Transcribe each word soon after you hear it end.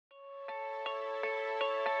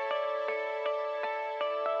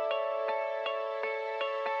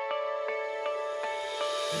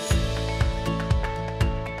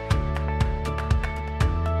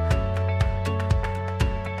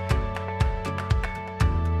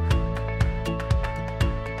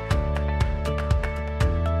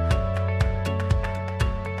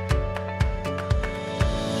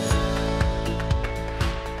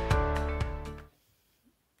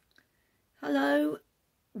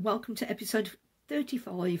welcome to episode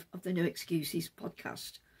 35 of the No Excuses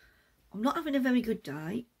podcast. I'm not having a very good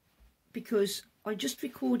day because I just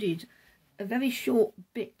recorded a very short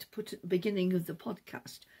bit to put at the beginning of the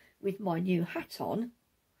podcast with my new hat on,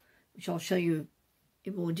 which I'll show you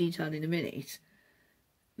in more detail in a minute.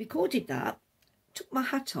 Recorded that, took my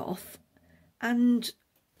hat off, and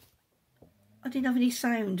I didn't have any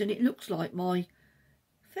sound, and it looks like my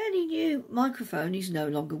fairly new microphone is no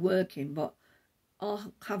longer working, but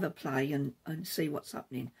I'll have a play and see what's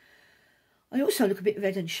happening. I also look a bit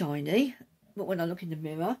red and shiny, but when I look in the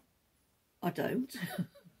mirror, I don't.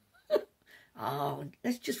 Oh,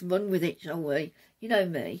 let's just run with it, shall we? You know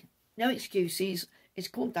me. No excuses. It's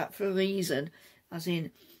called that for a reason. As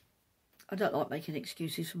in, I don't like making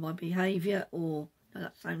excuses for my behaviour, or, no,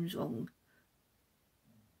 that sounds wrong.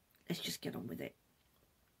 Let's just get on with it.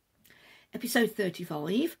 Episode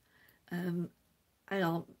 35. And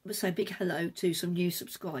I must say a big hello to some new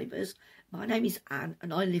subscribers. My name is Anne,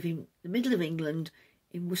 and I live in the middle of England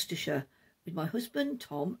in Worcestershire with my husband,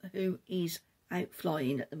 Tom, who is out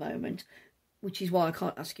flying at the moment, which is why I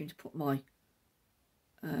can't ask him to put my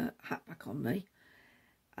hat back on me.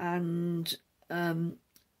 And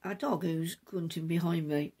our dog, who's grunting behind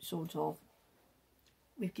me, sort of.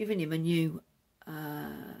 We've given him a new,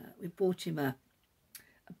 we bought him a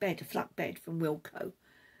bed, a flat bed from Wilko,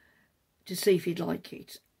 to see if he'd like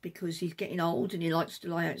it, because he's getting old and he likes to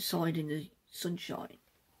lie outside in the sunshine.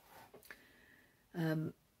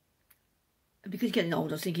 And because he's getting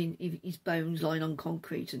old, I was thinking his bones lying on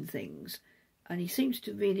concrete and things, and he seems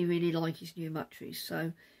to really like his new mattress.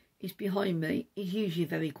 So he's behind me. He's usually a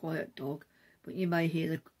very quiet dog, but you may hear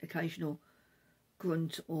the occasional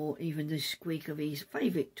grunt or even the squeak of his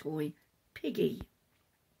favourite toy, Piggy.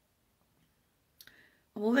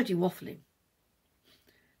 I'm already waffling.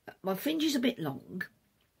 My fringe is a bit long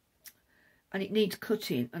and it needs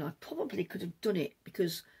cutting, and I probably could have done it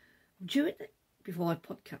because I'm due it before I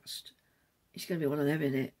podcast. It's going to be one of them,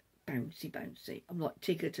 isn't it? Bouncy. I'm like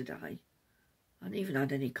Tigger today. I haven't even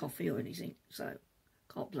had any coffee or anything, so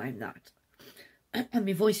can't blame that. And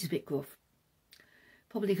my voice is a bit gruff.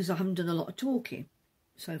 Probably because I haven't done a lot of talking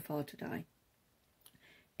so far today.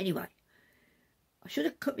 Anyway, I should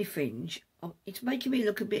have cut my fringe. It's making me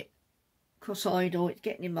look a bit cross-eyed, or it's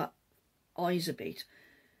getting in my eyes a bit.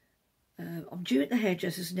 I'm due at the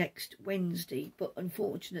hairdresser's next Wednesday, but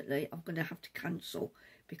unfortunately I'm going to have to cancel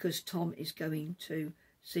because Tom is going to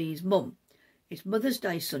see his mum. It's Mother's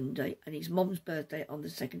Day Sunday and his mum's birthday on the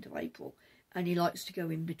 2nd of April, and he likes to go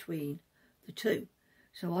in between the two.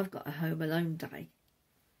 So I've got a home alone day.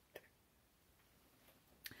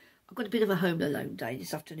 I've got a bit of a home alone day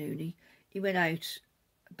this afternoon. He went out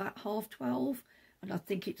about 12:30, and I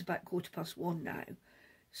think it's about 1:15 now.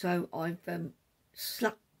 So I've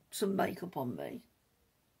slapped some makeup on me,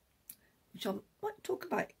 which I might talk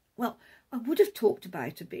about. Well, I would have talked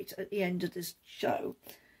about a bit at the end of this show,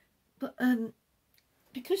 but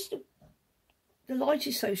because the light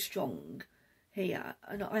is so strong here,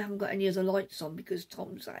 and I haven't got any other lights on because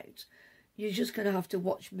Tom's out, you're just going to have to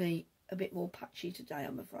watch me a bit more patchy today,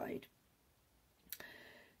 I'm afraid.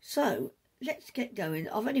 So let's get going.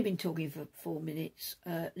 I've only been talking for 4 minutes.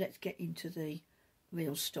 Let's get into the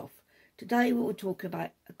real stuff. Today we will talk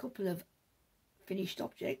about a couple of finished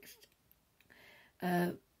objects.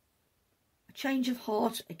 A change of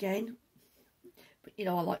heart again. But, you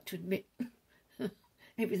know, I like to admit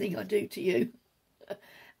everything I do to you.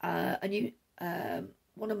 A new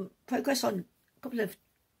want to progress on a couple of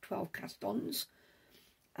 12 Cast Ons.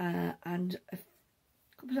 And a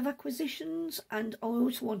couple of acquisitions, and I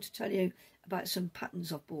also want to tell you about some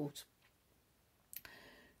patterns I've bought.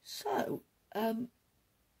 So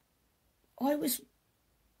I was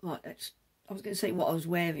going to say what I was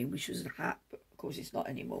wearing, which was a hat, but of course it's not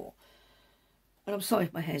anymore. And I'm sorry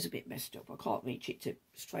if my hair's a bit messed up. I can't reach it to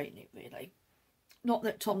straighten it, really. Not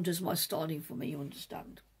that Tom does my styling for me, you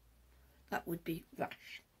understand. That would be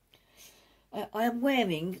rash. I am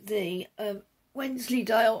wearing the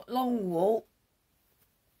Wensleydale Longwool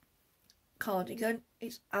cardigan.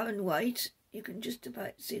 It's aran weight. You can just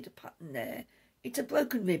about see the pattern there. It's a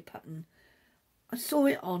broken rib pattern. I saw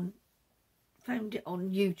it found it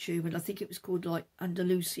on YouTube, and I think it was called like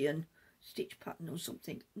Andalusian stitch pattern or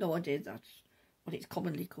something. No idea that's what it's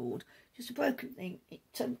commonly called. Just a broken thing. It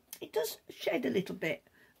does shed a little bit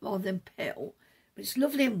rather than pale, but it's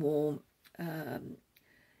lovely and warm, and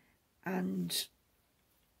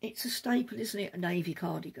it's a staple, isn't it? A navy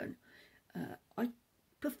cardigan. I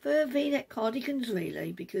prefer V-neck cardigans,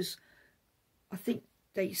 really, because I think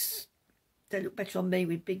they look better on me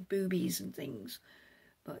with big boobies and things.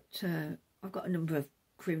 But I've got a number of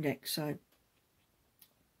crew necks, so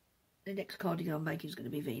the next cardigan I'm making is going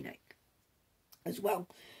to be V-neck as well.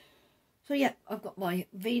 So yeah, I've got my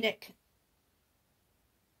V-neck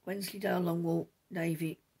Wensleydale Longwool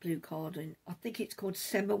navy blue cardigan. I think it's called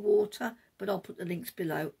Semerwater, but I'll put the links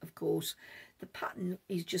below, of course. The pattern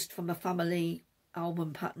is just from a family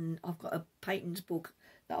album pattern. I've got a patterns book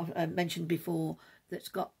that I've mentioned before that's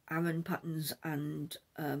got aran patterns, and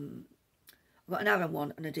I've got an aran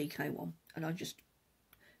one and a DK one, and I just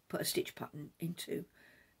put a stitch pattern into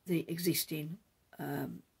the existing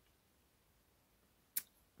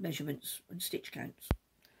measurements and stitch counts.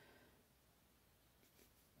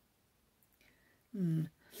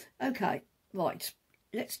 Okay, right,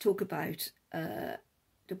 let's talk about the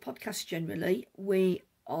podcast generally. We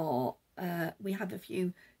have a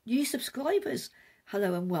few new subscribers.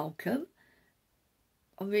 Hello and welcome.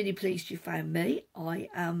 I'm really pleased you found me. I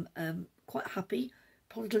am quite happy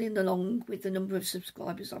plodding along with the number of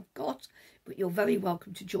subscribers I've got, but you're very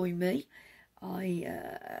welcome to join me. I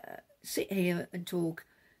sit here and talk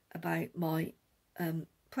about my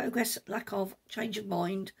progress, lack of, change of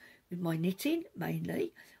mind with my knitting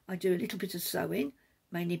mainly. I do a little bit of sewing,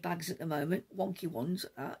 mainly bags at the moment, wonky ones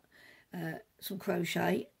at that, some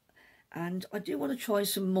crochet, and I do want to try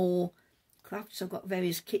some more crafts. I've got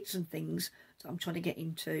various kits and things that I'm trying to get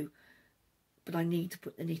into, but I need to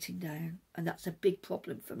put the knitting down, and that's a big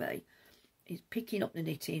problem for me, is picking up the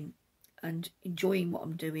knitting and enjoying what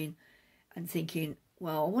I'm doing and thinking,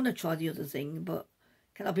 well, I want to try the other thing, but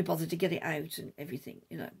can I be bothered to get it out and everything,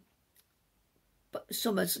 you know. But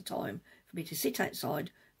summer's the time for me to sit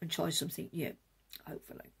outside and try something new,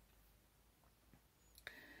 hopefully.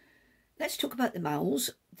 Let's talk about the mals.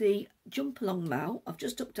 The Jump Along mal, I've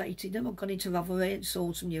just updated them. I've gone into Ravelry and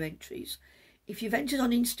saw some new entries. If you've entered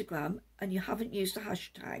on Instagram and you haven't used the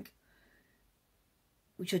hashtag,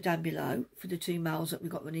 which are down below for the two mals that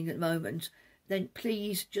we've got running at the moment, then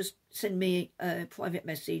please just send me a private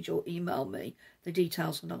message or email me the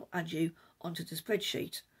details and I'll add you onto the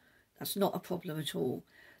spreadsheet. That's not a problem at all.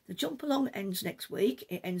 The Jump Along ends next week.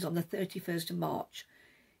 It ends on the 31st of March.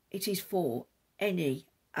 It is for any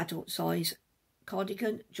adult size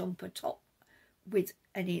cardigan, jumper, top with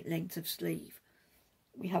any length of sleeve.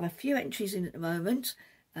 We have a few entries in at the moment,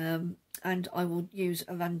 and I will use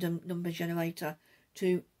a random number generator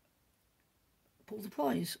to pull the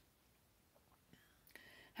prize.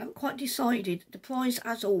 Haven't quite decided. The prize,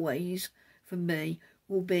 as always, from me,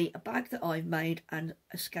 will be a bag that I've made and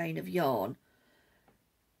a skein of yarn.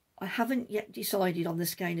 I haven't yet decided on the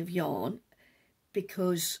skein of yarn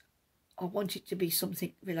because I want it to be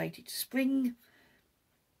something related to spring,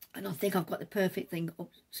 and I think I've got the perfect thing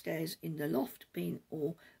upstairs in the loft, being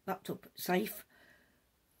all wrapped up safe,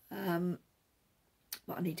 but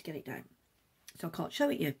I need to get it down, so I can't show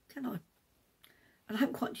it you, can I? And I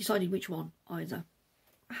haven't quite decided which one either.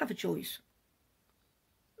 I have a choice.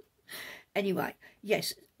 Anyway,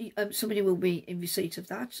 yes, somebody will be in receipt of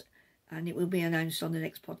that, and it will be announced on the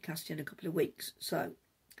next podcast in a couple of weeks. So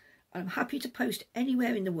I'm happy to post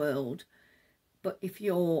anywhere in the world, but if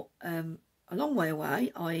you're a long way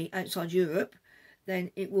away, i.e. outside Europe,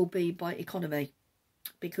 then it will be by economy,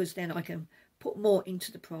 because then I can put more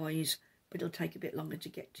into the prize, but it'll take a bit longer to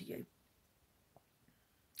get to you.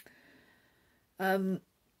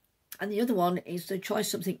 And the other one is to try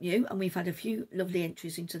something new, and we've had a few lovely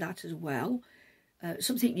entries into that as well.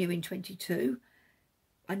 Something new in 22.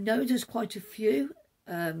 I know there's quite a few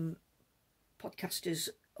podcasters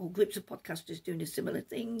or groups of podcasters doing a similar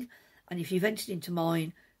thing, and if you've entered into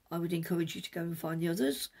mine, I would encourage you to go and find the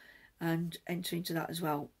others and enter into that as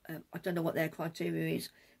well. I don't know what their criteria is,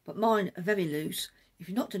 but mine are very loose. If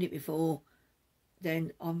you've not done it before,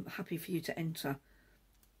 then I'm happy for you to enter,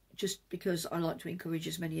 just because I like to encourage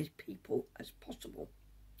as many people as possible.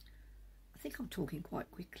 I think I'm talking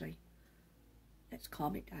quite quickly. Let's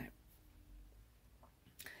calm it down.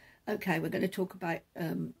 Okay, we're going to talk about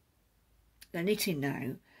the knitting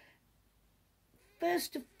now.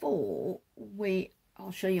 First of all,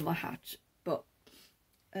 I'll show you my hat, but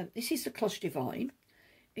this is the Cloche Divine.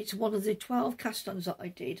 It's one of the 12 cast ons that I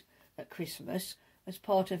did at Christmas as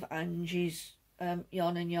part of Ange's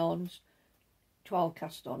Yarnnyarns 12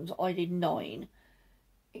 cast ons. I did 9.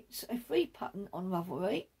 It's a free pattern on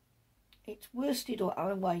Ravelry. It's worsted or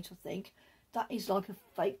aran weight, I think. That is like a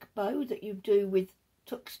fake bow that you do with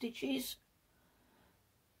tuck stitches.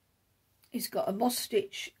 It's got a moss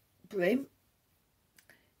stitch brim,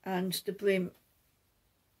 and the brim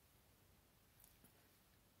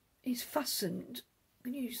is fastened.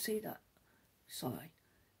 Can you see that? Sorry.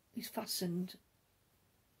 It's fastened.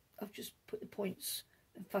 I've just put the points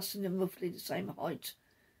and fastened them roughly the same height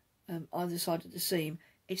either side of the seam.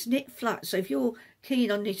 It's knit flat, so if you're keen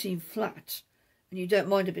on knitting flat and you don't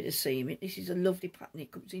mind a bit of seam, this is a lovely pattern.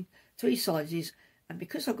 It comes in 3 sizes, and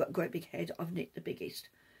because I've got a great big head, I've knit the biggest.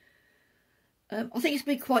 I think it's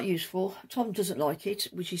been quite useful. Tom doesn't like it,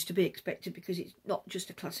 which is to be expected because it's not just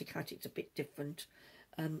a classic hat, it's a bit different.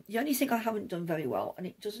 The only thing I haven't done very well, and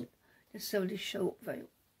it doesn't necessarily show up very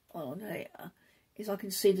well on here, is I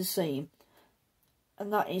can see the seam,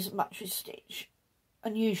 and that is mattress stitch.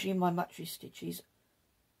 And usually my mattress stitches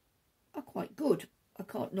are quite good. I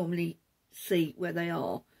can't normally see where they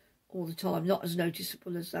are all the time, not as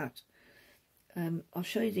noticeable as that. I'll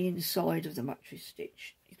show you the inside of the mattress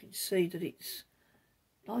stitch. You can see that it's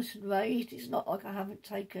nice and raised. It's not like I haven't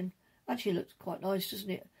taken... Actually, it looks quite nice, doesn't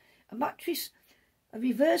it? A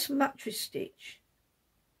reverse mattress stitch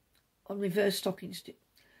on reverse stocking stitch.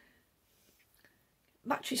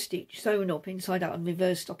 Mattress stitch sewn up inside out on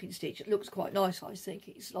reverse stocking stitch. It looks quite nice, I think.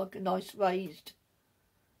 It's like a nice raised...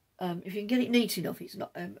 if you can get it neat enough, it's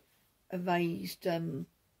not a raised...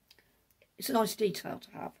 it's a nice detail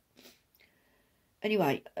to have.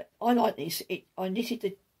 Anyway, I like this. I knitted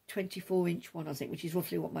the 24-inch one, I think, which is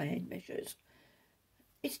roughly what my head measures.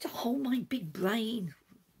 It's to hold my big brain.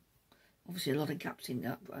 Obviously, a lot of gaps in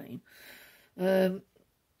that brain. But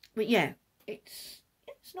yeah, it's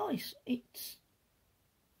nice. It's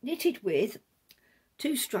knitted with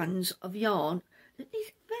 2 strands of yarn that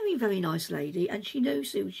this very, very nice lady, and she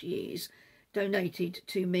knows who she is, donated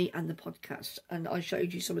to me and the podcast. And I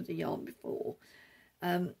showed you some of the yarn before.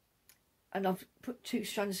 And I've put 2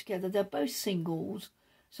 strands together. They're both singles,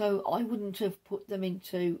 so I wouldn't have put them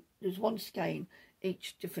into... There's 1 skein,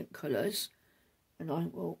 each different colours, and I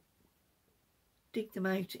will dig them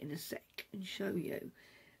out in a sec and show you.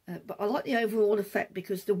 But I like the overall effect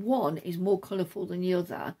because the one is more colourful than the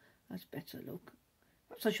other. That's better, look.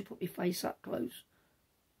 Perhaps I should put my face that close.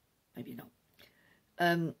 Maybe not.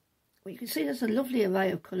 Well, you can see there's a lovely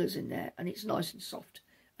array of colours in there, and it's nice and soft,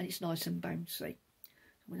 and it's nice and bouncy.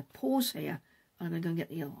 I'm going to pause here and I'm going to go and get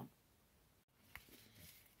the yarn.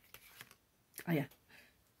 Oh yeah.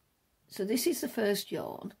 So this is the first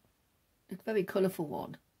yarn, a very colourful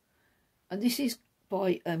one. And this is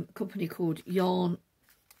by a company called Yarn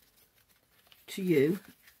to You.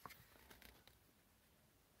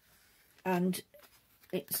 And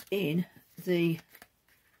it's in the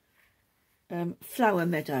flower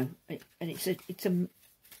meadow. And it's a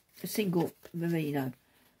single merino.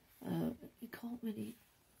 You can't really...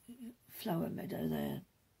 flower meadow there,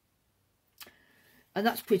 and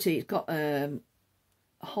that's pretty. It's got a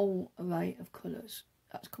whole array of colours.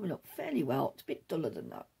 That's coming up fairly well. It's a bit duller than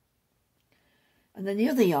that. And then the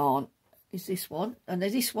other yarn is this one, and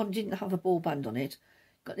this one didn't have a ball band on it.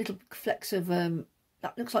 Got little flecks of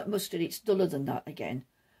that looks like mustard. It's duller than that again,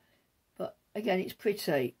 but again it's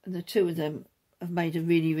pretty, and the 2 of them have made a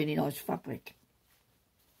really, really nice fabric.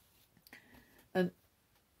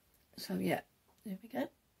 So yeah, there we go.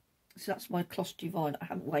 So that's my Cloche Divine. I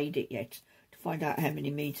haven't weighed it yet to find out how many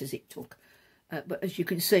metres it took, but as you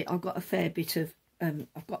can see, I've got a fair bit of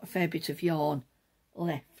yarn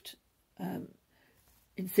left.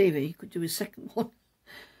 In theory, you could do a second one.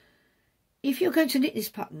 If you're going to knit this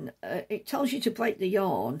pattern, it tells you to break the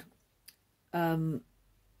yarn at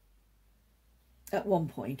one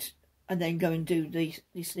point, and then go and do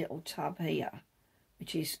this little tab here,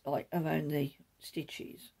 which is like around the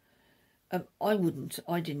stitches. I didn't.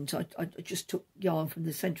 I just took yarn from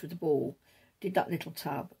the centre of the ball, did that little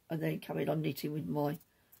tab, and then carried on knitting with my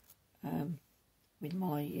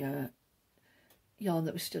yarn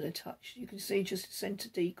that was still attached. You can see just the centre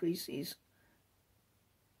decreases.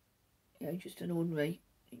 You know, just an ordinary,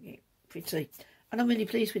 pretty. And I'm really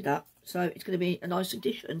pleased with that. So it's going to be a nice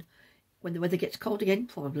addition when the weather gets cold again,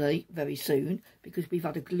 probably very soon, because we've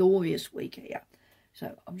had a glorious week here.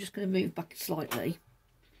 So I'm just going to move back slightly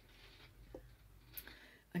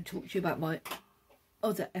and talk to you about my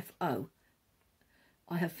other FO.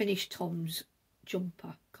 I have finished Tom's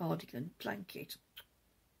jumper cardigan blanket.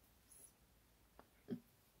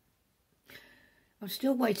 I'm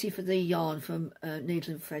still waiting for the yarn from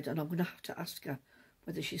Needle and Thread, and I'm going to have to ask her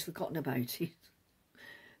whether she's forgotten about it.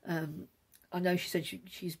 I know she said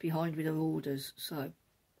she's behind with her orders, so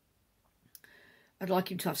I'd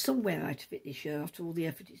like him to have some wear out of it this year after all the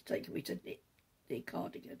effort it's taken me to knit the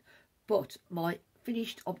cardigan. But my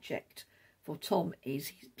finished object for Tom is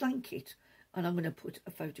his blanket, and I'm going to put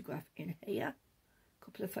a photograph in here, a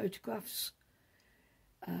couple of photographs.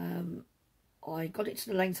 I got it to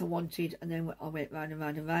the length I wanted, and then I went round and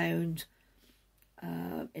round and round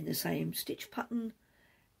in the same stitch pattern,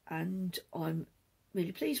 and I'm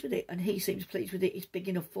really pleased with it, and he seems pleased with it. It's big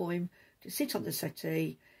enough for him to sit on the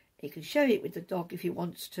settee. He can share it with the dog if he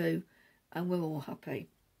wants to, and we're all happy.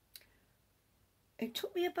 It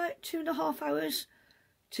took me about 2.5 hours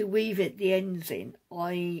to weave the ends in.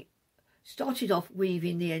 I started off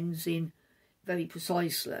weaving the ends in very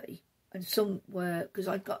precisely, and some were, because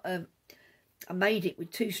I made it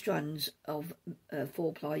with 2 strands of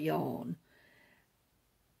 4-ply yarn,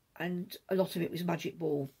 and a lot of it was magic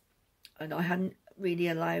ball, and I hadn't really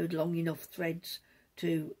allowed long enough threads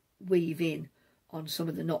to weave in on some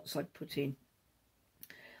of the knots I'd put in.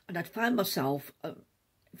 And I'd found myself,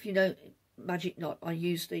 if you know magic knot, I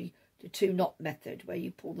use the 2 knot method where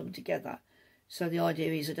you pull them together. So the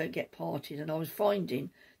idea is they don't get parted, and I was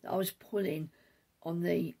finding that I was pulling on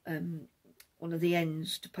the one of the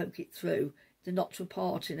ends to poke it through. The knots were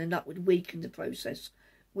parting, and that would weaken the process.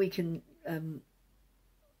 It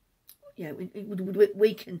would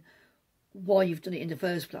weaken why you've done it in the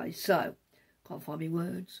first place. So, can't find my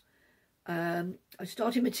words. I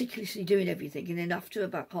started meticulously doing everything, and then after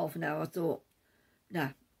about half an hour I thought, nah,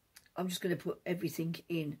 I'm just going to put everything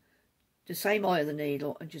in the same eye of the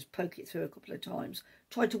needle and just poke it through a couple of times.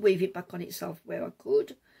 Tried to weave it back on itself where I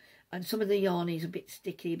could, and some of the yarn is a bit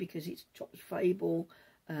sticky because it's Drops Fabel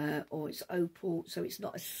or it's Opal, so it's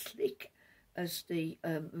not as slick as the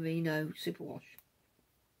Merino Superwash.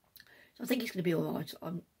 So I think it's going to be all right.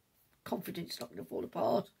 I'm confident it's not going to fall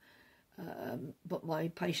apart. But my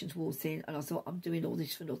patience wore thin, and I thought, I'm doing all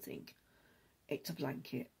this for nothing. It's a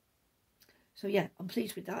blanket. So yeah, I'm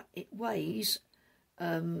pleased with that. It weighs, I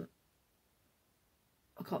can't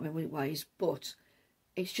remember what it weighs, but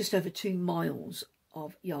it's just over 2 miles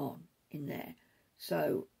of yarn in there.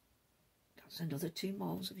 So that's another 2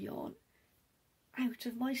 miles of yarn out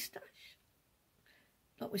of my stash.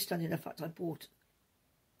 Notwithstanding the fact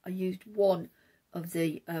I used one of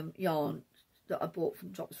the yarn that I bought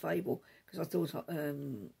from Drops Fabel, because I thought I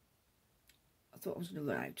was going to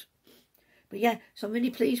run out. But yeah, so I'm really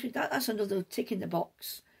pleased with that. That's another tick in the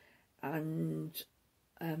box, and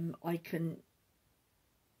I can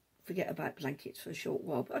forget about blankets for a short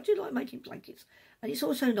while. But I do like making blankets, and it's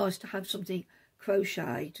also nice to have something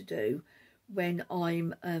crochet to do when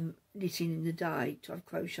I'm knitting in the day, to have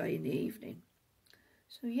crochet in the evening.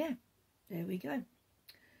 So yeah, there we go.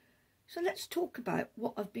 So let's talk about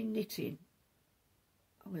what I've been knitting.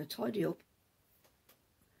 I'm going to tidy up,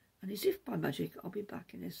 and as if by magic I'll be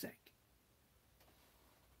back in a sec.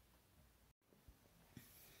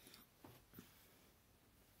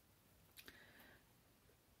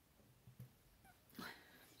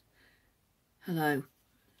 Hello.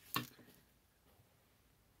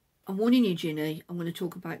 I'm warning you, Ginny, I'm going to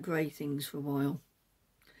talk about grey things for a while,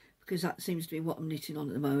 because that seems to be what I'm knitting on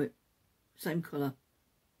at the moment. Same colour.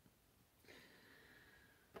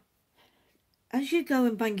 As you go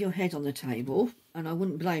and bang your head on the table, and I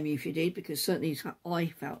wouldn't blame you if you did, because certainly I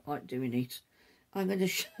felt like doing it, I'm going to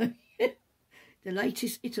show you the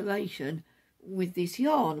latest iteration with this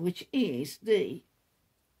yarn, which is the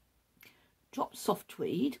Drop Soft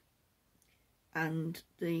Tweed and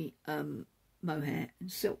the mohair and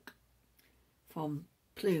silk from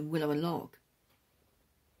Plume, Willow and Log.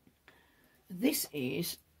 This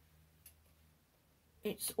is,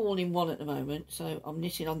 it's all in one at the moment, so I'm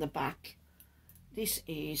knitting on the back. This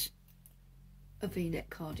is a V-neck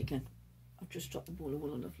cardigan. I've just dropped the ball of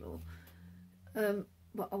wool on the floor.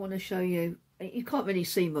 But I want to show you, you can't really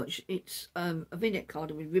see much. It's a V-neck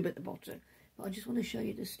cardigan with rib at the bottom. But I just want to show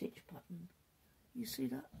you the stitch pattern. You see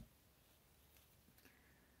that?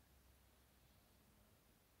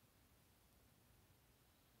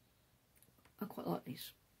 I quite like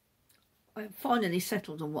this. I've finally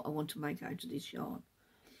settled on what I want to make out of this yarn.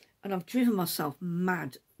 And I've driven myself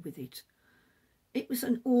mad with it. It was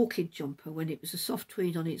an orchid jumper when it was a soft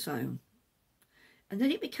tweed on its own. And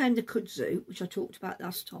then it became the kudzu, which I talked about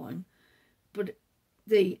last time. But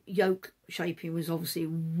the yoke shaping was obviously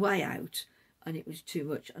way out, and it was too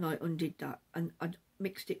much. And I undid that, and I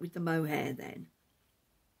mixed it with the mohair then.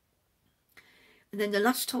 And then the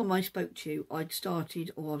last time I spoke to you, I'd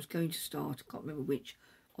started, or I was going to start, I can't remember which,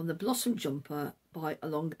 on the Blossom Jumper by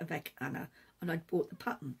Along Avec Anna, and I'd bought the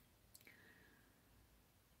pattern.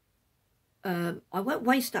 I won't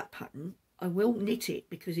waste that pattern. I will knit it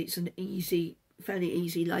because it's an easy, fairly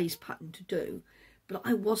easy lace pattern to do. But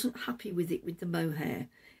I wasn't happy with it with the mohair.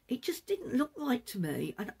 It just didn't look right to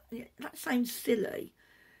me. And that sounds silly.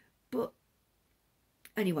 But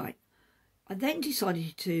anyway, I then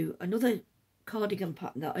decided to, another cardigan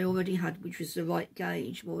pattern that I already had, which was the right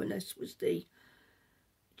gauge, more or less, was the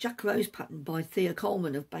Jack Rose pattern by Thea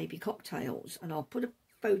Colman of Baby Cocktails. And I'll put a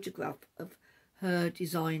photograph of her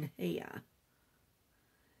design here.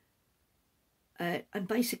 And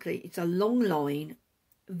basically it's a long line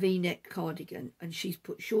V-neck cardigan, and she's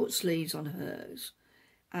put short sleeves on hers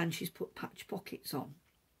and she's put patch pockets on.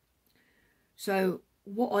 So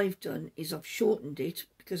what I've done is I've shortened it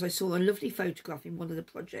because I saw a lovely photograph in one of the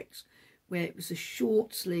projects where it was a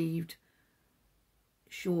short-sleeved,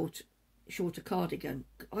 shorter cardigan.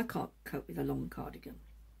 I can't cope with a long cardigan.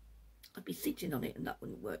 I'd be sitting on it and that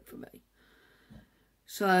wouldn't work for me.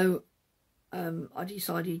 So I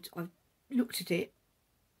decided, I looked at it,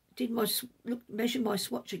 measured my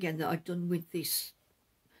swatch again that I'd done with this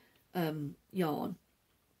yarn,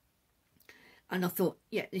 and I thought,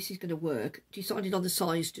 yeah, this is going to work. Decided on the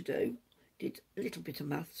size to do, did a little bit of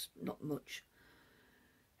maths, not much.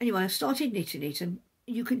 Anyway, I started knitting it, and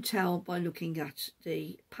you can tell by looking at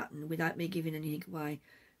the pattern, without me giving anything away,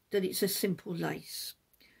 that it's a simple lace.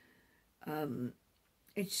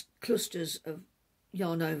 It's clusters of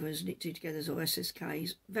yarn overs, knitted togethers or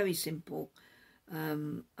SSKs, very simple,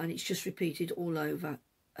 and it's just repeated all over.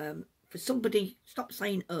 For somebody, stop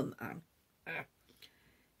saying Anne.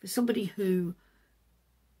 For somebody who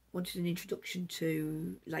wanted an introduction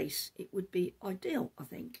to lace, it would be ideal, I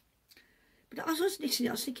think. But as I was knitting it,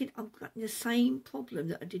 I was thinking, I'm getting the same problem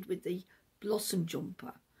that I did with the blossom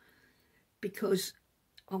jumper, because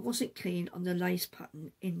I wasn't keen on the lace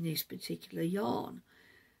pattern in this particular yarn.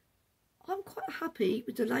 I'm quite happy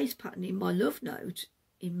with the lace pattern in my Love Note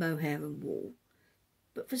in mohair and wool,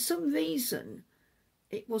 but for some reason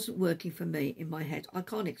it wasn't working for me in my head. I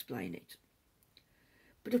can't explain it.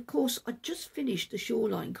 But of course, I just finished the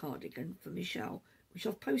shoreline cardigan for Michelle, which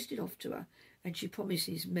I've posted off to her, and she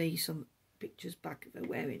promises me some pictures back of her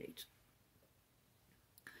wearing it.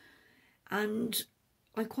 And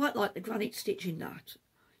I quite like the granite stitch in that,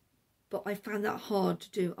 but I found that hard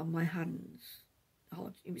to do on my hands.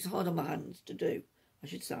 It was hard on my hands to do, I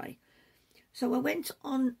should say. So I went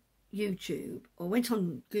on YouTube, or went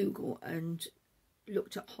on Google and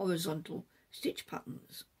looked at horizontal stitch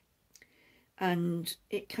patterns, and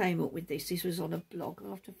it came up with this. This was on a blog.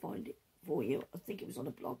 I'll have to find it for you. I think it was on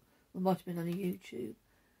a blog. It might have been on a YouTube.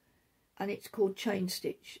 And it's called chain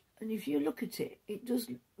stitch. And if you look at it,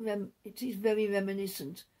 it is very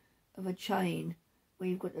reminiscent of a chain where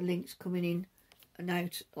you've got the links coming in and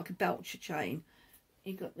out like a belcher chain.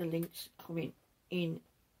 You've got the links coming in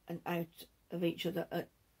and out of each other at,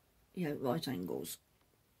 you know, right angles.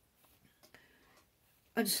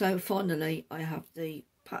 And so finally I have the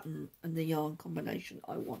pattern and the yarn combination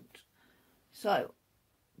I want. So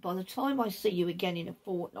by the time I see you again in a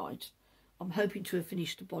fortnight, I'm hoping to have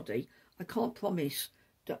finished the body. I can't promise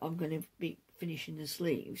that I'm going to be finishing the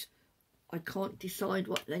sleeves. I can't decide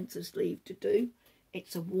what length of sleeve to do.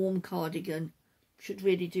 It's a warm cardigan. Should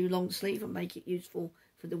really do long sleeve and make it useful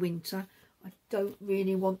for the winter. I don't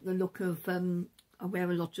really want the look of, I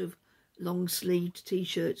wear a lot of long sleeved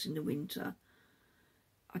t-shirts in the winter.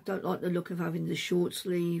 I don't like the look of having the short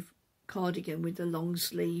sleeve cardigan with the long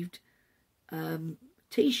sleeved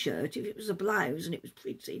t-shirt. If it was a blouse and it was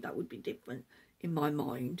pretty, that would be different in my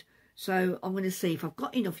mind. So I'm going to see if I've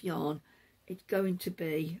got enough yarn. It's going to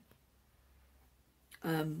be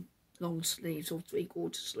long sleeves or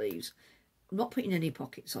 3/4 sleeves. I'm not putting any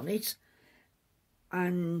pockets on it.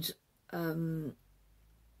 And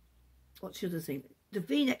what's the other thing? The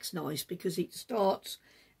V-neck's nice because it starts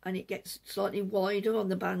and it gets slightly wider on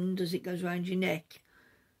the band as it goes around your neck.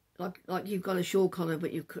 Like you've got a shawl collar,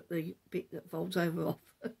 but you've cut the bit that folds over off.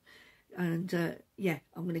 And yeah,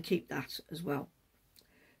 I'm going to keep that as well.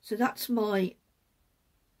 So that's my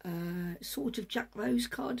sort of Jack Rose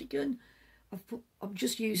cardigan. I'm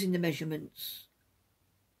just using the measurements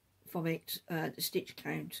from it, the stitch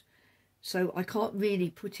count. So I can't really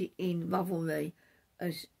put it in Ravelry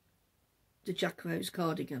as the Jack Rose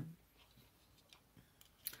cardigan.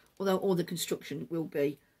 Although all the construction will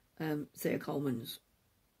be Thea Colman's.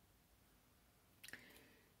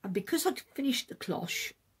 And because I'd finished the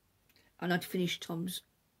cloche and I'd finished Tom's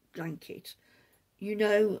blanket, you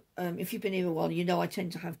know, if you've been here a while, you know I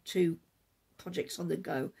tend to have 2 projects on the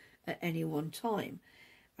go at any one time.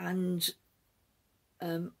 And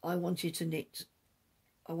I wanted to knit,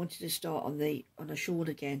 I wanted to start on a shawl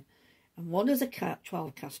again. And one of the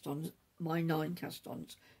 12 cast ons, my 9 cast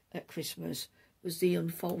ons at Christmas, was the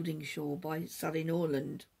Unfolding Shawl by Sally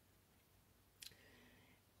Norland.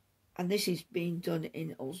 And this is being done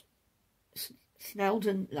in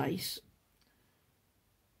Snelden lace.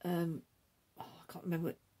 I can't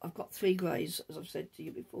remember. I've got 3 greys, as I've said to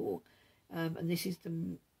you before. And this is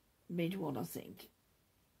the mid one, I think.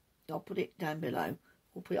 I'll put it down below.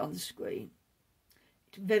 Or put it on the screen.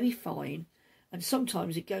 It's very fine. And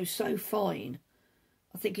sometimes it goes so fine,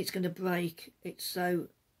 I think it's going to break. It's so...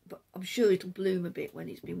 But I'm sure it'll bloom a bit when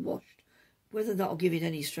it's been washed Whether that'll give it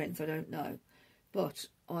any strength, I don't know. But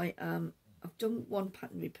I've done one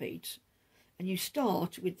pattern repeat, and you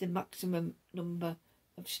start with the maximum number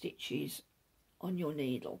of stitches on your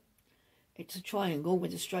needle. It's a triangle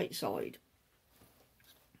with a straight side.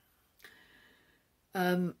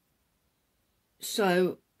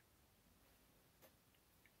 So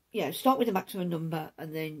yeah, start with the maximum number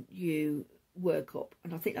and then you work up.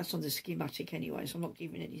 And I think that's on the schematic anyway, so I'm not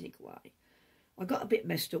giving anything away. I got a bit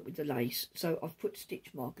messed up with the lace, so I've put stitch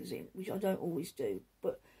markers in, which I don't always do.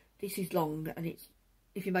 But this is long, and it's,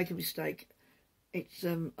 if you make a mistake, it's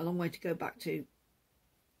a long way to go back to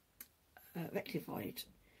rectify it.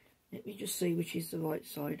 Let me just see which is the right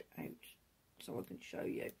side out, so I can show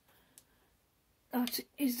you. That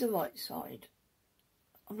is the right side.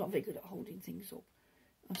 I'm not very good at holding things up.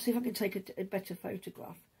 I'll see if I can take a better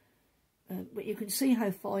photograph. But you can see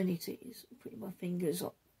how fine it is. Putting my fingers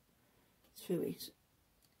up through it.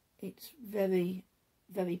 It's very,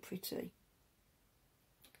 very pretty.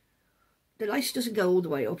 The lace doesn't go all the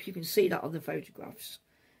way up. You can see that on the photographs.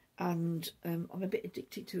 And I'm a bit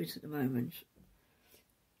addicted to it at the moment.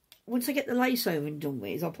 Once I get the lace over and done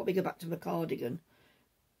with, I'll probably go back to my cardigan.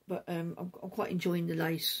 But I'm quite enjoying the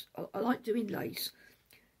lace. I like doing lace.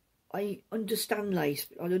 I understand lace.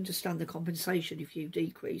 I understand the compensation. If you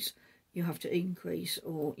decrease, you have to increase,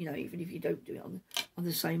 or, you know, even if you don't do it on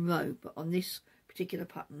the same row. But on this particular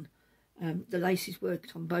pattern, the lace is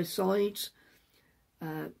worked on both sides,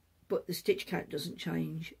 but the stitch count doesn't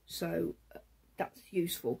change. So that's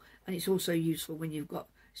useful, and it's also useful when you've got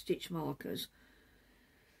stitch markers.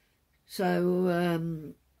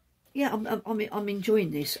 So yeah, I'm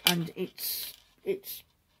enjoying this, and it's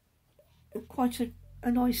quite a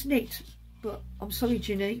nice knit. But I'm sorry,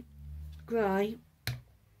 Ginny, grey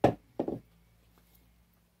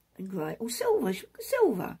and grey, or silver,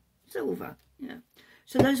 yeah.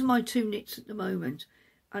 So those are my two knits at the moment,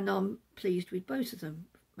 and I'm pleased with both of them.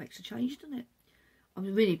 Makes a change, doesn't it?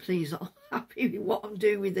 I'm really pleased. I'm happy with what I'm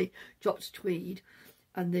doing with the drops tweed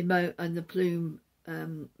and the plume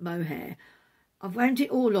mohair. I've wound it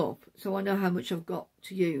all up, so I know how much I've got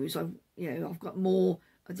to use. I've got more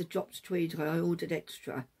of the drops tweed. I ordered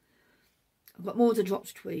extra. I've got more of the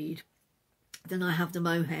drops tweed than I have the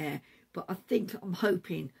mohair, but I'm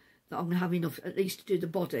hoping that I'm going to have enough at least to do the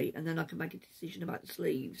body, and then I can make a decision about the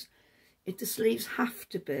sleeves. If the sleeves have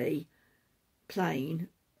to be plain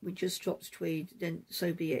with just drops tweed, then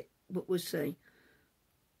so be it. But we'll see.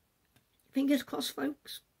 Fingers crossed,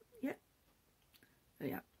 folks. Yeah.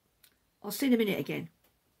 Yeah. I'll see you in a minute again.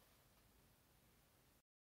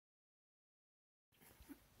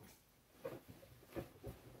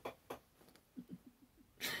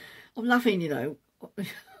 I'm laughing, you know,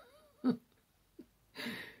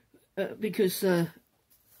 because I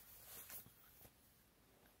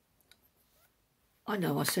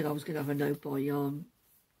know I said I was going to have a no-buy yarn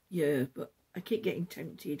year, but I keep getting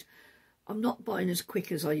tempted. I'm not buying as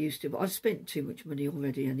quick as I used to, but I've spent too much money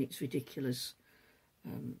already, and it's ridiculous.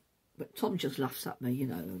 But Tom just laughs at me, you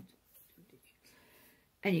know.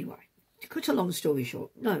 Anyway, to cut a long story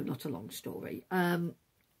short, no, not a long story. Emma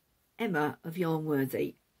of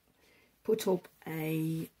Yarnworthy put up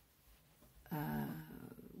a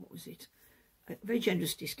what was it? A very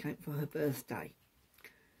generous discount for her birthday.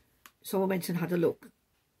 So I went and had a look.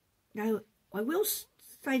 Now, I will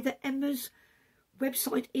say that Emma's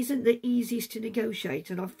website isn't the easiest to negotiate,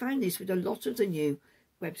 and I've found this with a lot of the new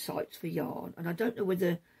websites for yarn, and I don't know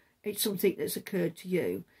whether it's something that's occurred to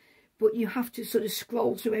you, but you have to sort of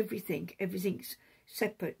scroll through everything. Everything's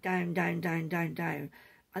separate, down, down, down, down, down.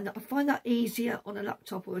 And I find that easier on a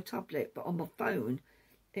laptop or a tablet, but on my phone,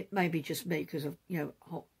 it may be just me because of, you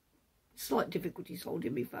know, slight difficulties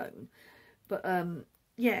holding my phone. But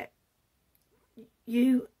yeah,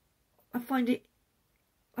 I find it,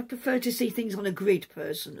 I prefer to see things on a grid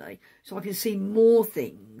personally, so I can see more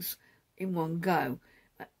things in one go.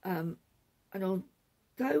 And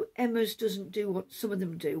although Emma's doesn't do what some of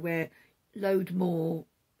them do, where load more,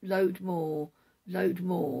 load more, load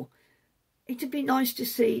more, it'd be nice to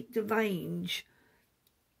see the range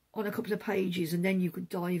on a couple of pages and then you could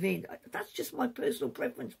dive in. That's just my personal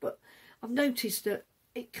preference, but I've noticed that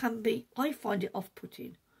it can be, I find it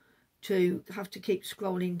off-putting to have to keep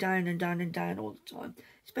scrolling down and down and down all the time,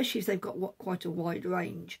 especially if they've got quite a wide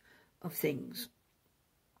range of things.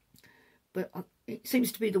 But it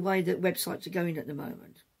seems to be the way that websites are going at the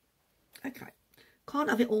moment. Okay, can't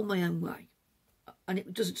have it all my own way, and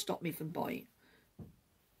it doesn't stop me from buying.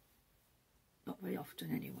 Not very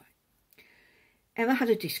often anyway. Emma had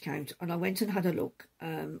a discount and I went and had a look,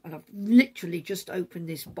 and I've literally just opened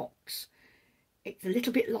this box. It's a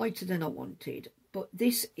little bit lighter than I wanted, but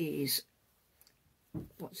this is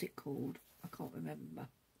what's it called? I can't remember.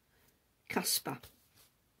 Casper.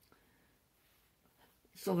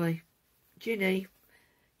 Sorry, Ginny.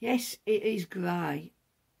 Yes, it is grey.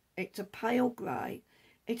 It's a pale grey.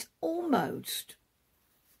 It's almost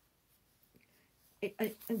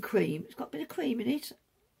and cream. It's got a bit of cream in it.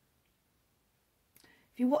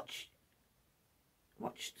 If you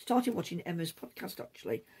started watching Emma's podcast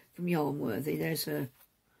actually from Yarnworthy, there's her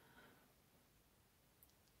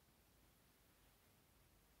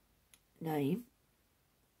name.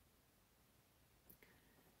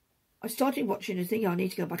 I started watching a thing. I need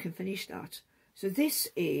to go back and finish that. So this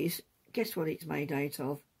is, guess what it's made out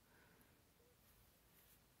of?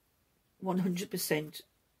 100%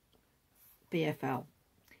 BFL.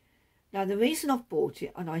 Now the reason I've bought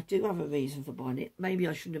it, and I do have a reason for buying it, maybe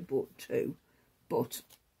I shouldn't have bought two, but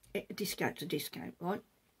a discount's a discount, right?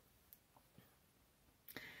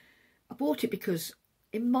 I bought it because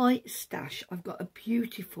in my stash I've got a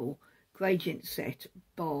beautiful gradient set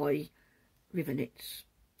by Ravelry.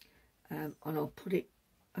 And I'll put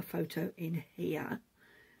a photo in here.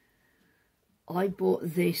 I bought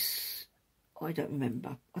this, I don't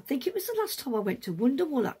remember. I think it was the last time I went to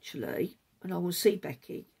Wonderwool actually, and I will see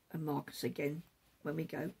Becky and Marcus again when we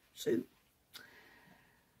go soon.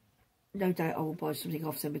 No doubt I will buy something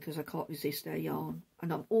off them because I can't resist their yarn.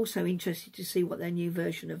 And I'm also interested to see what their new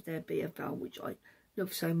version of their BFL, which I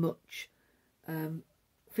love so much,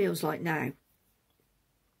 feels like now.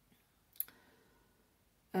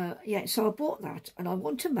 Yeah, so I bought that, and I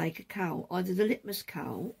want to make a cowl, either the Litmus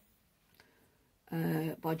cowl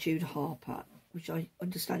by Jude Harper, which I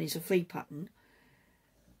understand is a free pattern,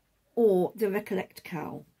 or the Recollect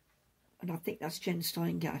cowl, and I think that's Jen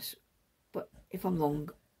Steingas, but if I'm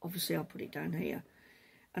wrong, obviously I'll put it down here.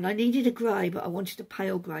 And I needed a grey, but I wanted a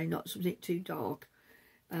pale grey, not something too dark,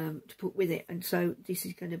 to put with it, and so this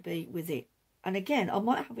is going to be with it. And again, I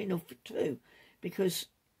might have enough for two, because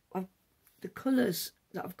the colours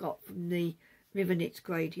that I've got from the Ravelry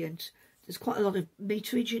gradient, there's quite a lot of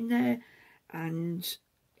meterage in there, and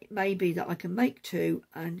it may be that I can make two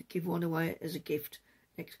and give one away as a gift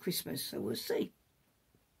next Christmas, so we'll see.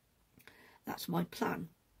 That's my plan.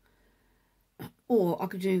 Or I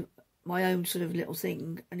could do my own sort of little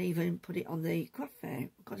thing and even put it on the craft fair.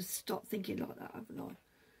 I've got to start thinking like that, haven't I?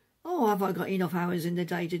 Oh, have I got enough hours in the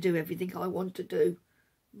day to do everything I want to do?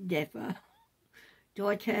 Never. Do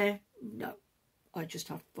I care? No. I just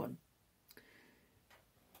have fun.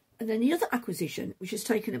 And then the other acquisition, which has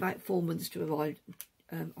taken about 4 months to arrive,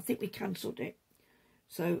 I think we cancelled it.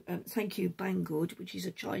 So thank you, Banggood, which is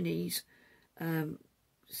a Chinese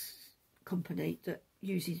company that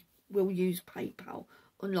will use PayPal,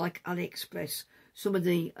 unlike AliExpress. Some of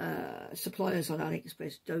the suppliers on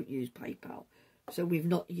AliExpress don't use PayPal, so we've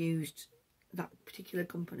not used that particular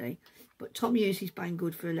company. But Tom uses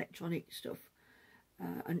Banggood for electronic stuff,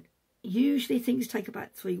 and usually things take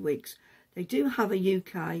about 3 weeks. They do have a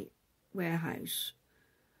UK warehouse,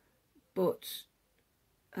 but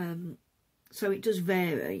so it does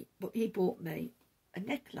vary. But he bought me a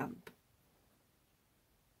neck lamp.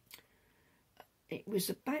 It was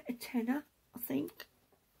about a tenner, I think,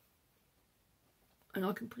 and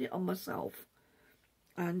I can put it on myself.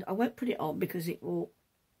 And I won't put it on because it's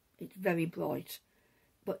very bright,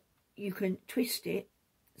 but you can twist it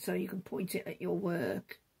so you can point it at your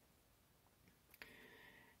work.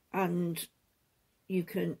 And you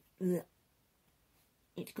can,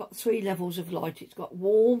 it's got 3 levels of light. It's got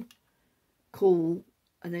warm, cool,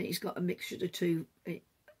 and then it's got a mixture of the two.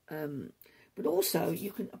 But also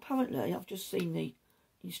you can, apparently, I've just seen the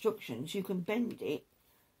instructions, you can bend it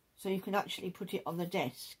so you can actually put it on the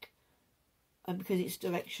desk. And because it's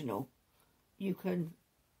directional, you can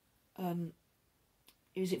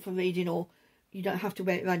use it for reading, or you don't have to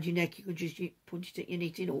wear it around your neck. You can just put it at your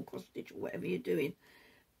knitting or cross stitch or whatever you're doing.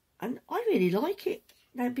 And I really like it.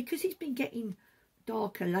 Now, because it's been getting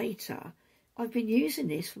darker later, I've been using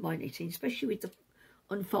this for my knitting, especially with the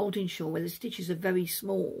unfolding shawl where the stitches are very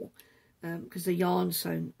small because the yarn's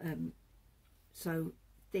so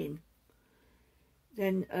thin.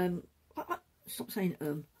 Then, stop saying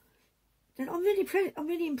then I'm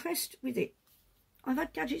really impressed with it. I've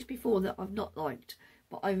had gadgets before that I've not liked,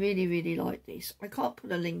 but I really, really like this. I can't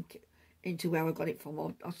put a link into where I got it from.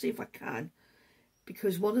 I'll see if I can.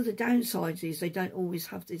 Because one of the downsides is they don't always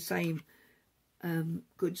have the same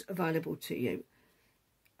goods available to you.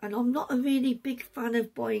 And I'm not a really big fan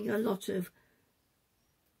of buying a lot of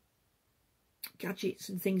gadgets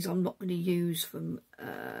and things I'm not going to use from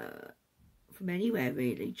anywhere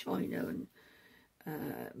really. China, and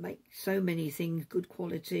make so many things, good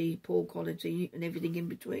quality, poor quality, and everything in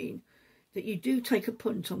between. that you do take a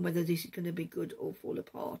punt on whether this is going to be good or fall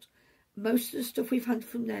apart. Most of the stuff we've had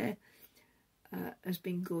from there has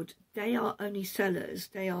been good. They are only sellers.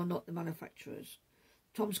 They are not the manufacturers.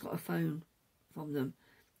 Tom's got a phone from them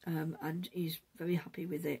and he's very happy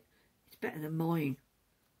with it. It's better than mine.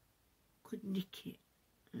 Could nick it.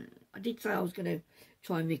 I did say I was going to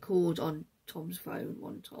try and record on Tom's phone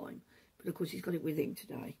one time, but of course he's got it with him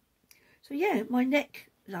today. So yeah, my neck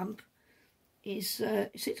lamp is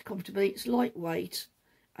sits comfortably. It's lightweight,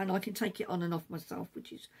 and I can take it on and off myself,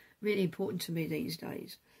 which is really important to me these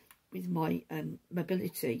days with my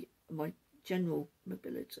mobility, my general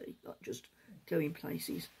mobility, not just going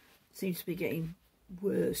places. It seems to be getting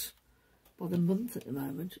worse by the month at the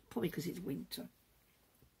moment, probably because it's winter.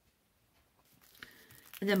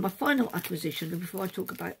 And then my final acquisition, before I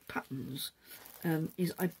talk about patterns,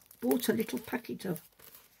 is I bought a little packet of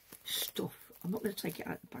stuff. I'm not going to take it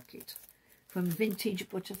out of the packet. From Vintage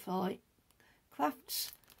Butterfly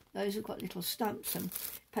Crafts. Those have got little stamps and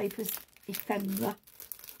papers, ephemera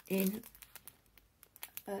in.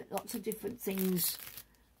 Lots of different things.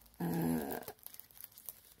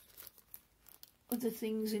 Other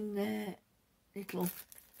things in there. Little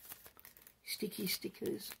sticky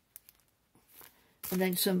stickers. And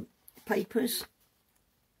then some papers,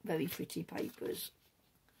 very pretty papers.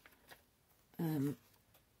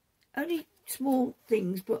 Only small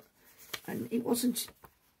things, but and it wasn't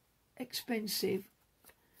expensive.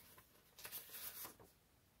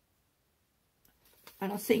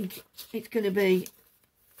 And I think it's going to be,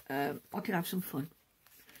 I can have some fun.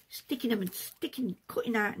 Sticking them and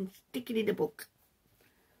cutting out and sticking in a book.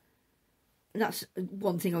 And that's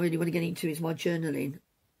one thing I really want to get into is my journaling.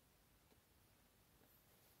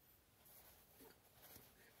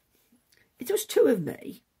 If there was two of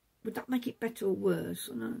me, would that make it better or worse?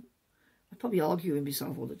 I don't know. I'd probably argue with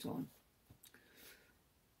myself all the time.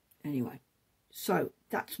 Anyway, so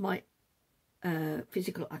that's my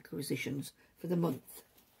physical acquisitions for the month.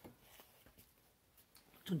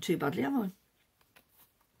 Not done too badly, have I?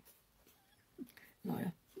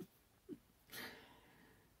 Liar.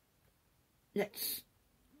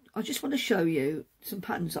 I just want to show you some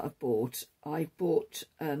patterns that I've bought. I bought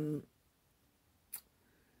on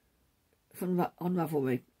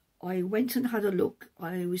Ravelry. I went and had a look.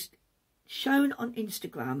 I was shown on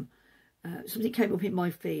Instagram, something came up in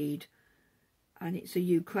my feed, and it's a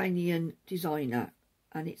Ukrainian designer,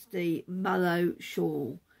 and it's the Mallow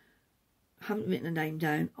shawl. I haven't written the name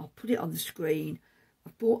down. I'll put it on the screen.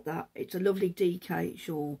 I've bought that. It's a lovely DK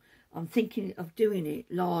shawl. I'm thinking of doing it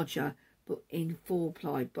larger, but in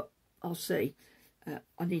 4-ply, but I'll see.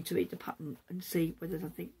 I need to read the pattern and see whether I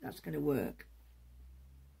think that's going to work.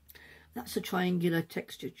 That's a triangular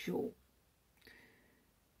textured shawl.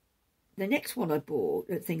 The next one I bought,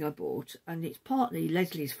 and it's partly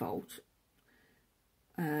Leslie's fault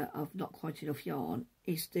of not quite enough yarn,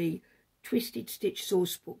 is the Twisted Stitch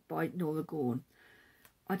Source Book by Nora Gorn.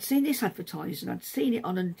 I'd seen this advertised and I'd seen it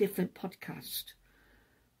on a different podcast,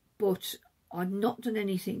 but I'd not done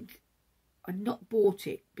anything. I'd not bought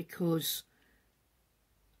it because,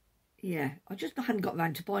 yeah, I just hadn't got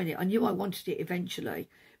around to buying it. I knew I wanted it eventually,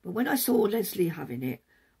 but when I saw Leslie having it,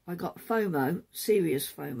 I got FOMO,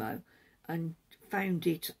 serious FOMO, and found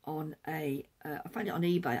it on I found it on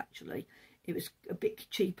eBay actually. It was a bit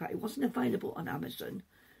cheaper. It wasn't available on Amazon,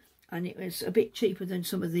 and it was a bit cheaper than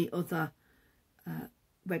some of the other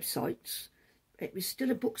websites. It was still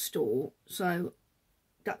a bookstore, so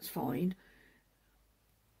that's fine.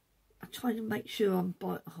 I try to make sure I'm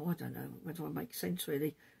buying. Oh, I don't know whether I make sense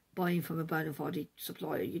really. Buying from a bona fide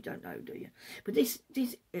supplier, you don't know, do you? But this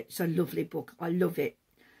it's a lovely book. I love it.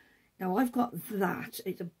 Now I've got that.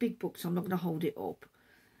 It's a big book, so I'm not going to hold it up.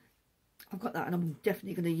 I've got that, and I'm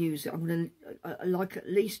definitely going to use it. I'm going to I like at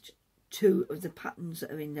least 2 of the patterns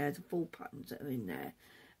that are in there, the full patterns that are in there,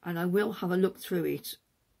 and I will have a look through it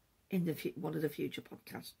in one of the future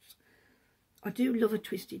podcasts. I do love a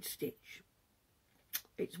twisted stitch.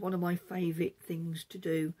 It's one of my favourite things to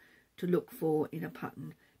do, to look for in a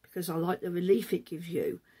pattern, because I like the relief it gives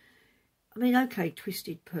you. I mean, okay,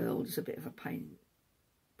 twisted pearl is a bit of a pain,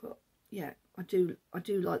 but yeah, I do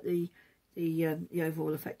like the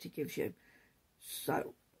overall effect it gives you.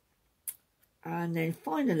 So, and then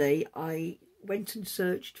finally, I went and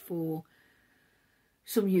searched for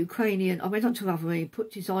some Ukrainian. I went onto Ravelry,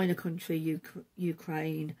 put designer country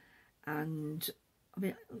Ukraine, and I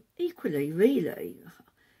mean, equally, really,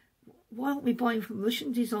 why aren't we buying from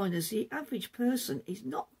Russian designers? The average person is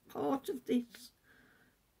not part of this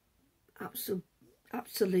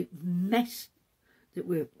absolute mess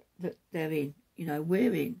that they're in. You know,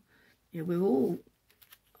 we're in. You know, we're all.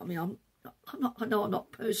 I mean, I know I'm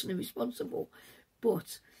not personally responsible,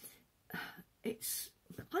 but I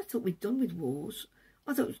thought we'd done with wars.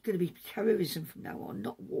 I thought it was going to be terrorism from now on,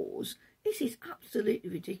 not wars. This is absolutely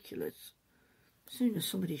ridiculous. As soon as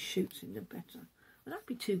somebody shoots him, the better. Well, that'd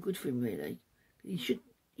be too good for him, really.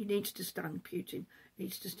 He needs to stand, Putin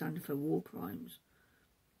needs to stand for war crimes.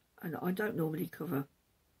 And I don't normally cover...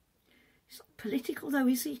 It's not political, though,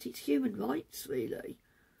 is it? It's human rights, really.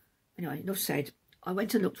 Anyway, enough said. I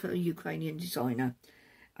went and looked for a Ukrainian designer,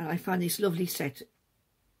 and I found this lovely set.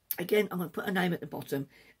 Again, I'm going to put a name at the bottom,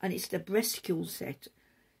 and it's the Brescule set,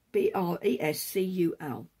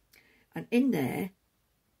 Brescul. And in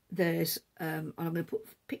there's, and I'm going to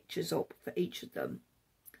put pictures up for each of them.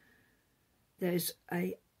 There's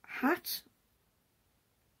a hat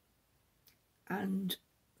and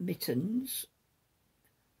mittens.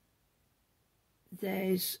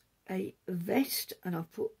 There's a vest, and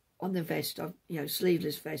I've put on the vest,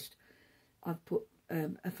 sleeveless vest, I've put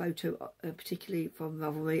a photo, particularly from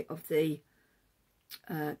Ravelry, of the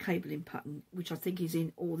cabling pattern, which I think is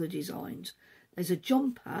in all the designs. There's a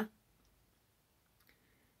jumper.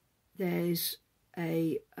 There's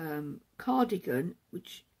a cardigan,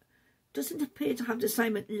 which doesn't appear to have the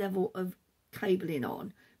same level of cabling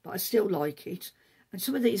on, but I still like it. And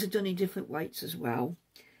some of these are done in different weights as well.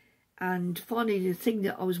 And finally, the thing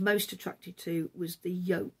that I was most attracted to was the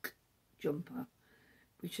yoke jumper,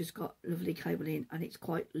 which has got lovely cabling, and it's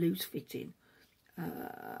quite loose fitting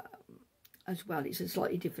as well. It's a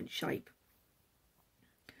slightly different shape.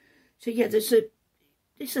 So yeah,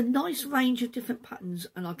 it's a nice range of different patterns,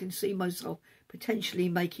 and I can see myself potentially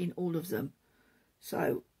making all of them.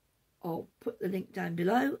 So I'll put the link down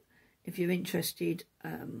below if you're interested.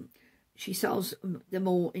 She sells them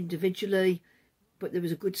all individually, but there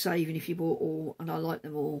was a good saving if you bought all, and I like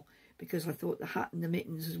them all because I thought the hat and the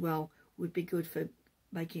mittens as well would be good for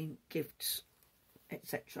making gifts,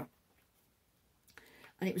 etc.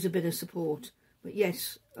 And it was a bit of support. But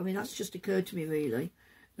yes, I mean, that's just occurred to me really,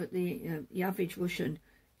 that the average Russian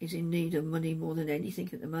is in need of money more than anything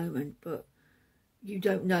at the moment, but you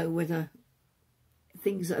don't know whether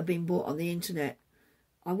things that are being bought on the internet,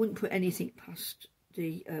 I wouldn't put anything past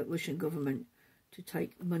the Russian government to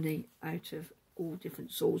take money out of all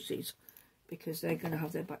different sources, because they're going to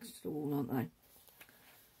have their backs to the wall, aren't they?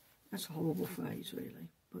 That's a horrible phrase, really,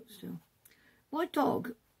 but still. My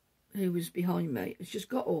dog, who was behind me, has just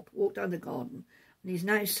got up, walked down the garden, and he's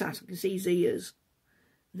now sat, I can see his ears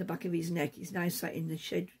in the back of his neck. He's now sat in the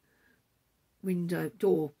shed window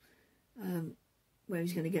door, where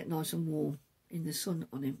he's going to get nice and warm in the sun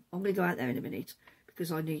on him. I'm going to go out there in a minute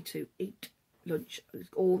because I need to eat lunch. It's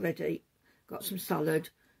all ready. Got some salad,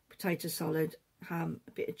 potato salad, ham,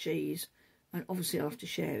 a bit of cheese, and obviously I'll have to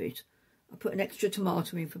share it. I put an extra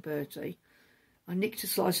tomato in for Bertie. I nicked a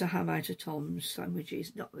slice of ham out of Tom's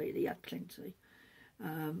sandwiches. Not really, he had plenty,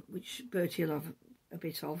 which Bertie will have a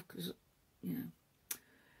bit of, because, you know,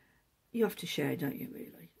 you have to share, don't you,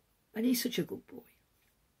 really? And he's such a good boy.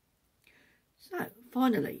 So,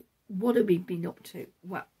 finally, what have we been up to?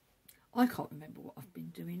 Well, I can't remember what I've been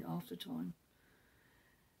doing half the time.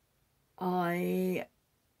 I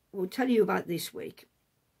will tell you about this week.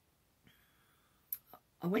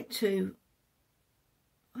 I didn't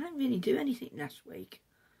really do anything last week.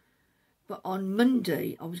 But on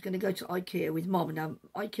Monday, I was going to go to IKEA with Mum. Now,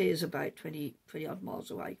 IKEA is about 20 odd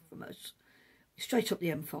miles away from us. Straight up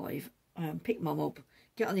the M5. Pick Mum up,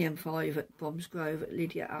 get on the M5 at Bromsgrove, at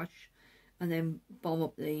Lydia Ash, and then bomb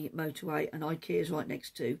up the motorway, and IKEA's right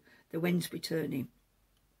next to the Wednesbury turning.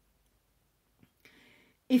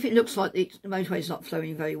 If it looks like the motorway's not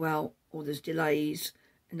flowing very well, or there's delays,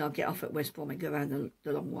 and I'll get off at West Brom and go around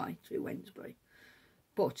the long way through Wednesbury.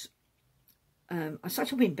 But I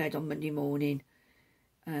sat up in bed on Monday morning.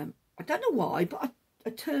 I don't know why, but I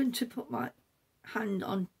turned to put my hand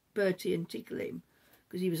on Bertie and tickle him,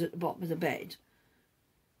 because he was at the bottom of the bed.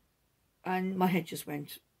 And my head just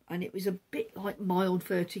went. And it was a bit like mild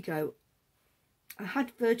vertigo. I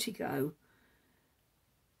had vertigo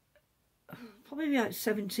probably about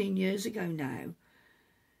 17 years ago now.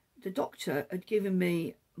 The doctor had given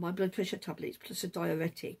me my blood pressure tablets plus a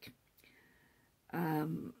diuretic.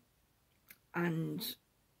 And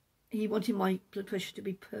he wanted my blood pressure to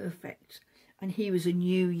be perfect. And he was a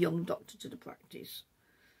new young doctor to the practice.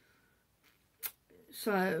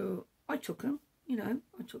 So I took them, you know.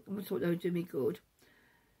 I thought they would do me good.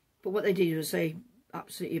 But what they did was they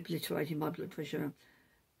absolutely obliterated my blood pressure.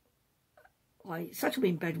 I sat up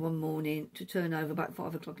in bed one morning to turn over about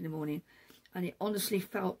 5 o'clock in the morning, and it honestly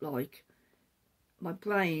felt like my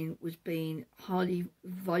brain was being highly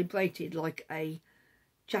vibrated like a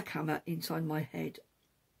jackhammer inside my head.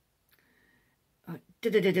 like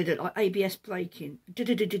ABS braking.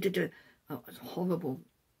 Oh, it was horrible.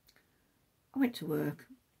 I went to work.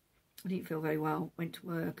 I didn't feel very well. Went to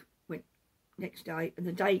work. Went next day.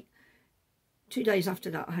 And 2 days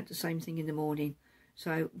after that, I had the same thing in the morning.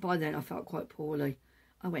 So by then, I felt quite poorly.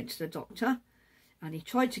 I went to the doctor, and he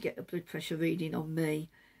tried to get a blood pressure reading on me,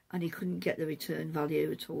 and he couldn't get the return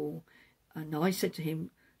value at all. And I said to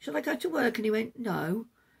him, "Shall I go to work?" And he went, "No,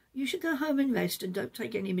 you should go home and rest, and don't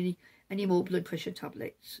take any more blood pressure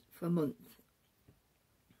tablets for a month."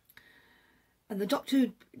 And the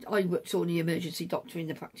doctor, I saw the emergency doctor in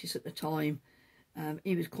the practice at the time,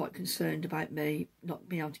 he was quite concerned about me not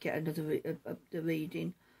being able to get another the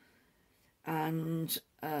reading. And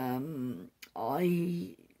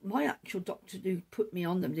my actual doctor who put me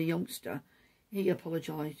on them, the youngster, he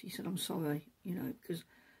apologised. He said, "I'm sorry, you know, because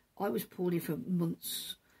I was poorly for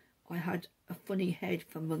months. I had a funny head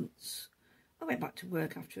for months. I went back to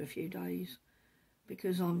work after a few days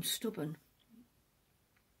because I'm stubborn.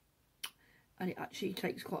 And it actually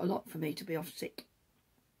takes quite a lot for me to be off sick."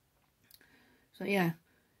 So yeah,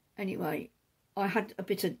 anyway, I had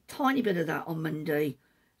tiny bit of that on Monday.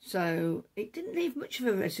 So it didn't leave much of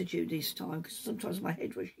a residue this time, because sometimes my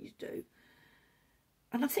head rushes do.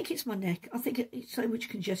 And I think it's my neck. I think it's so much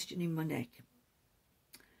congestion in my neck.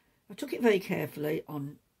 I took it very carefully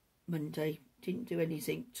on Monday. Didn't do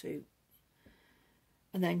anything to.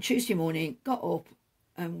 And then Tuesday morning, got up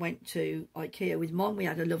and went to IKEA with Mum. We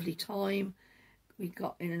had a lovely time. We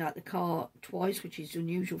got in and out the car twice, which is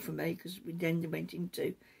unusual for me, because we then went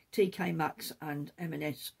into TK Maxx and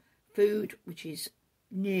M&S Food, which is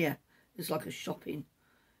near. There's like a shopping,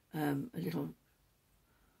 a little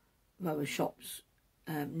row of shops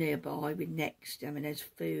nearby with Next, M&S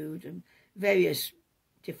Food, and various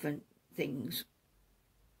different things.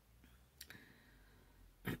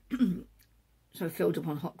 So I filled up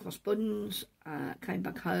on hot cross buns, came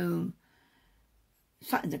back home,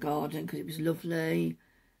 sat in the garden because it was lovely.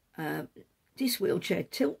 This wheelchair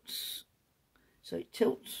tilts, so it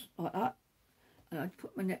tilts like that, and I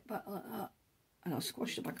put my neck back like that, and I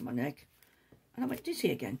squashed the back of my neck, and I went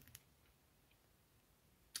dizzy again.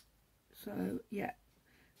 So yeah,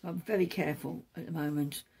 I'm very careful at the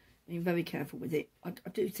moment. I'm very careful with it. I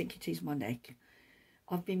do think it is my neck.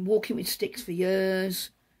 I've been walking with sticks for years.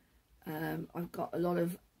 I've got a lot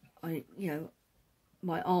of,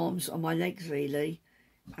 my arms on my legs really,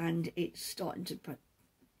 and it's starting to.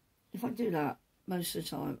 If I do that most of the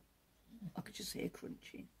time, I could just hear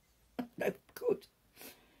crunching. No good.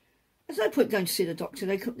 There's no point going to see the doctor.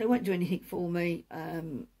 They won't do anything for me.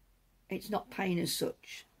 It's not pain as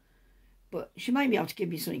such, but she may be able to give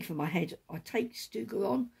me something for my head. I take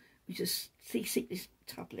Stugaron, which is a seasickness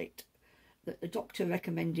tablet that the doctor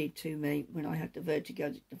recommended to me when I had the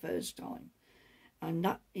vertigo the first time, and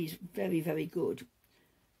that is very, very good.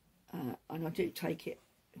 And I do take it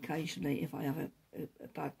occasionally if I have a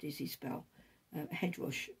bad dizzy spell, a head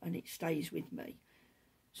rush, and it stays with me.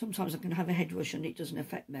 Sometimes I can have a head rush and it doesn't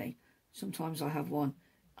affect me. Sometimes I have one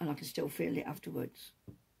and I can still feel it afterwards.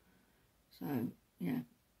 So, yeah.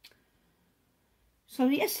 So,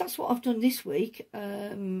 yes, that's what I've done this week.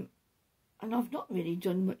 And I've not really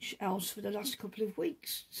done much else for the last couple of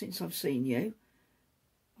weeks since I've seen you.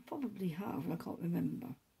 I probably have, and I can't remember.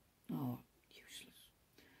 Oh, useless.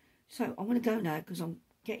 So I'm going to go now because I'm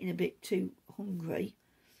getting a bit too hungry.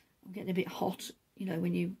 I'm getting a bit hot, you know,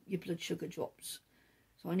 when your blood sugar drops.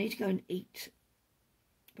 So I need to go and eat.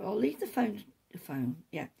 But I'll leave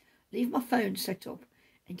leave my phone set up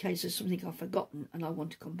in case there's something I've forgotten and I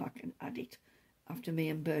want to come back and add it after me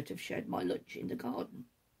and Bert have shared my lunch in the garden.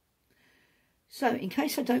 So in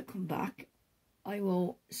case I don't come back, I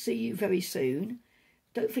will see you very soon.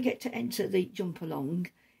 Don't forget to enter the jump along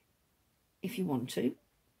if you want to.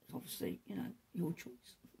 Obviously, you know, your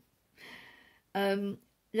choice.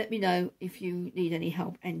 Let me know if you need any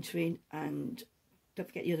help entering, and don't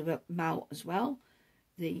forget the other Mal as well.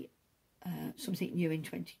 The something new in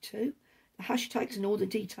 22. The hashtags and all the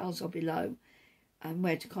details are below, and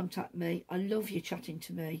where to contact me. I love you chatting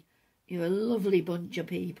to me. You're a lovely bunch of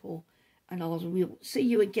people. And we'll see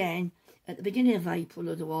you again at the beginning of April,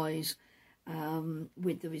 otherwise,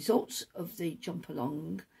 with the results of the jump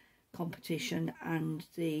along competition, and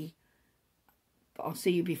but I'll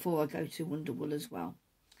see you before I go to Wonderwool as well.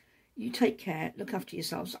 You take care, look after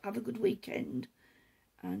yourselves, have a good weekend,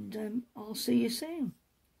 and I'll see you soon.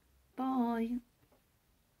 Bye.